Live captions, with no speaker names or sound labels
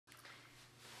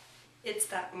It's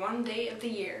that one day of the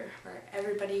year where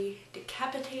everybody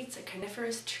decapitates a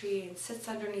coniferous tree and sits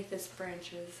underneath its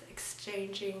branches,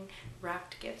 exchanging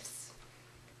wrapped gifts.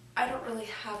 I don't really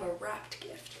have a wrapped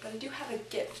gift, but I do have a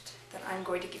gift that I'm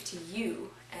going to give to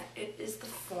you, and it is the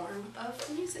form of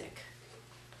music.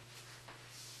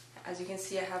 As you can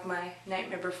see, I have my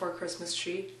Nightmare Before Christmas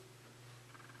tree,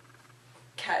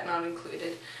 cat not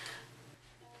included.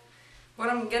 What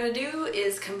I'm gonna do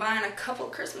is combine a couple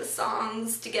Christmas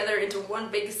songs together into one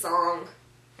big song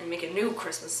and make a new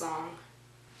Christmas song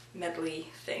medley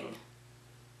thing.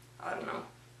 I don't know.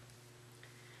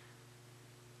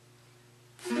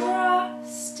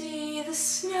 Frosty the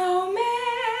snowman,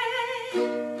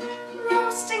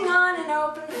 roasting on an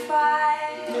open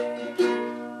fire.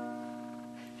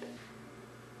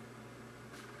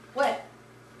 What?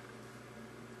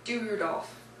 Do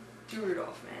Rudolph,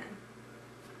 man.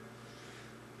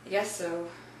 I guess so.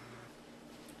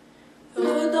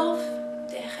 Rudolph,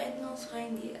 the red-nosed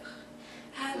reindeer,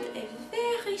 had a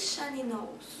very shiny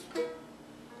nose.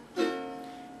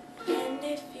 And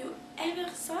if you ever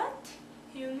saw it,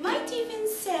 you might even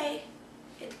say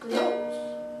it glows.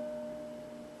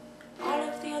 All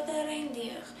of the other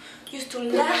reindeer used to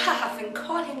laugh and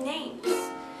call him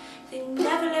names. They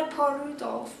never let poor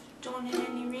Rudolph join in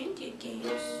any reindeer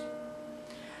games.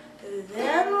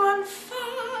 Then one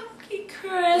foggy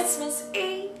Christmas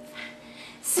Eve,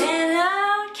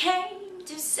 Santa came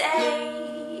to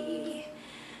say,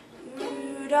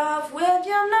 Rudolph, with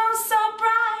your nose so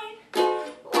bright,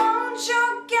 won't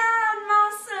you guide my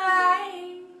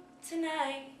sleigh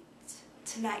tonight,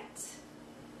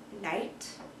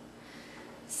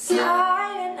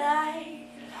 silent night,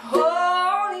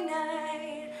 holy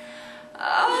night,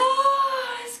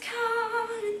 all is calm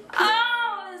and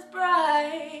all is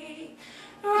bright,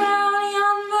 round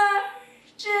yon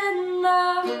virgin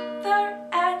mother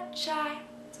and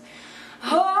child,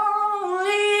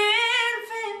 holy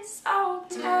infant, so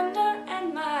tender and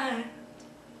mild,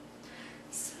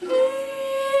 sleep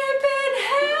in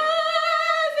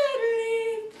heavenly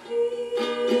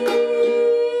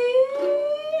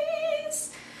peace,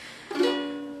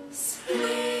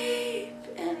 sleep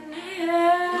in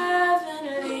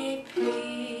heavenly peace.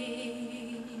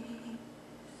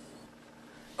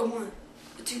 A one,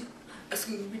 a two, a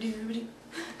Scooby-Doo-Doo.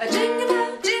 A jingle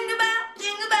bell,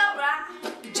 rock.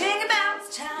 Jingle bells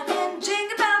chime in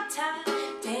jingle bell time.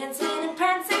 Dancing and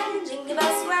prancing, jingle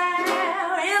bells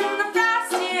swell in the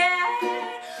frosty air.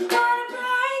 What a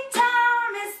bright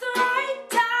time, it's the right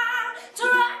time to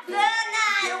rock the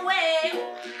night away.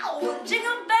 Wow,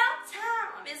 jingle bell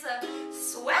time is a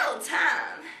swell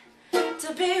time to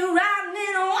be riding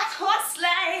in a one-horse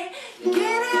sleigh.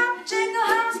 Get up, jingle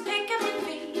horse, pick up your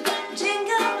feet,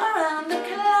 jingle around the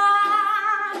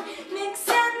clock, mix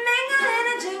and mingle in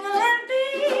a jingling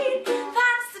beat.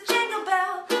 That's the jingle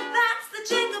bell, that's the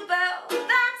jingle bell,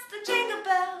 that's the jingle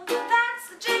bell, that's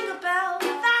the jingle bell,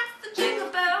 that's the jingle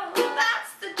bell,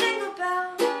 that's the jingle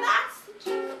bell, that's the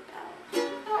jingle bell,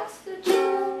 that's the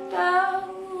jingle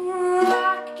bell,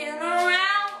 rocking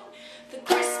around the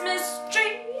Christmas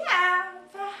tree.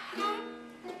 Have a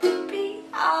happy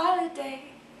holiday.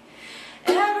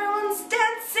 Everyone's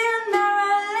dancing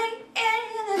merrily in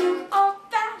an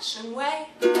old-fashioned way,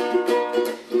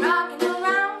 rocking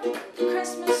around the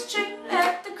Christmas tree.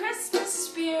 Let the Christmas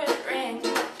spirit ring.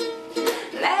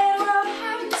 Later we'll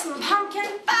have some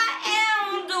pumpkin pie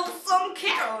and do some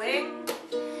caroling.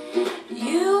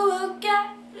 You will get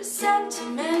a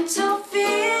sentimental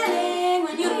feeling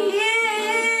when you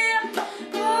hear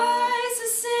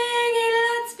voices singing,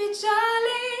 let's be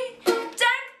jolly,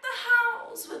 deck the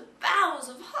halls with boughs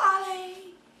of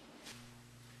holly.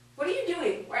 What are you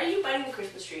doing? Why are you biting the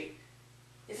Christmas tree?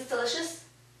 Is it delicious?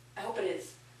 I hope it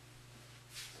is.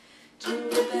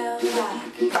 Jingle bell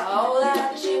rock, oh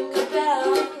that jingle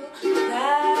bell,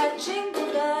 that jingle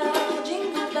bell,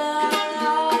 jingle bell,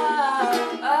 ah,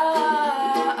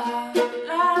 ah,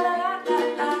 la la la la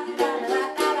la la la la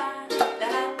la la.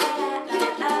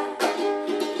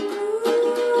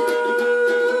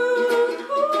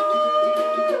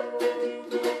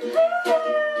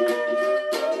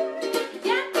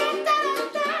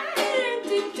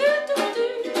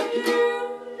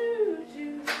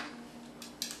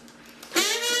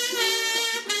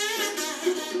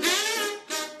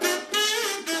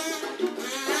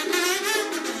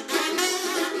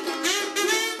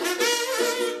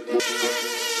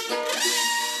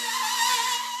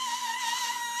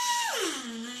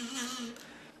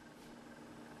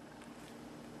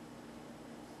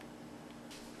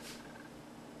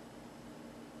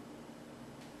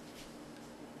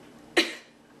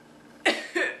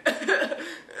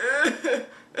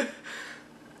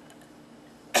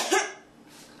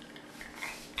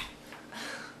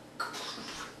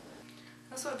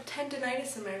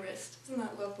 tendinitis in my wrist. Isn't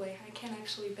that lovely? I can't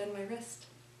actually bend my wrist.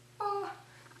 Oh,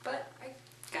 but I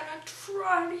gotta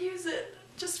try to use it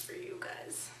just for you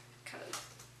guys. Cause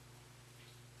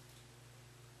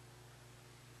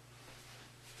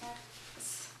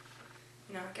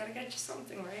you know, I gotta get you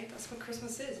something, right? That's what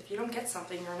Christmas is. If you don't get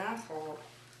something, you're an asshole.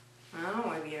 I don't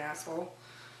want to be an asshole.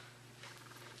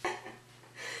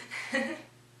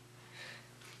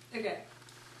 Okay.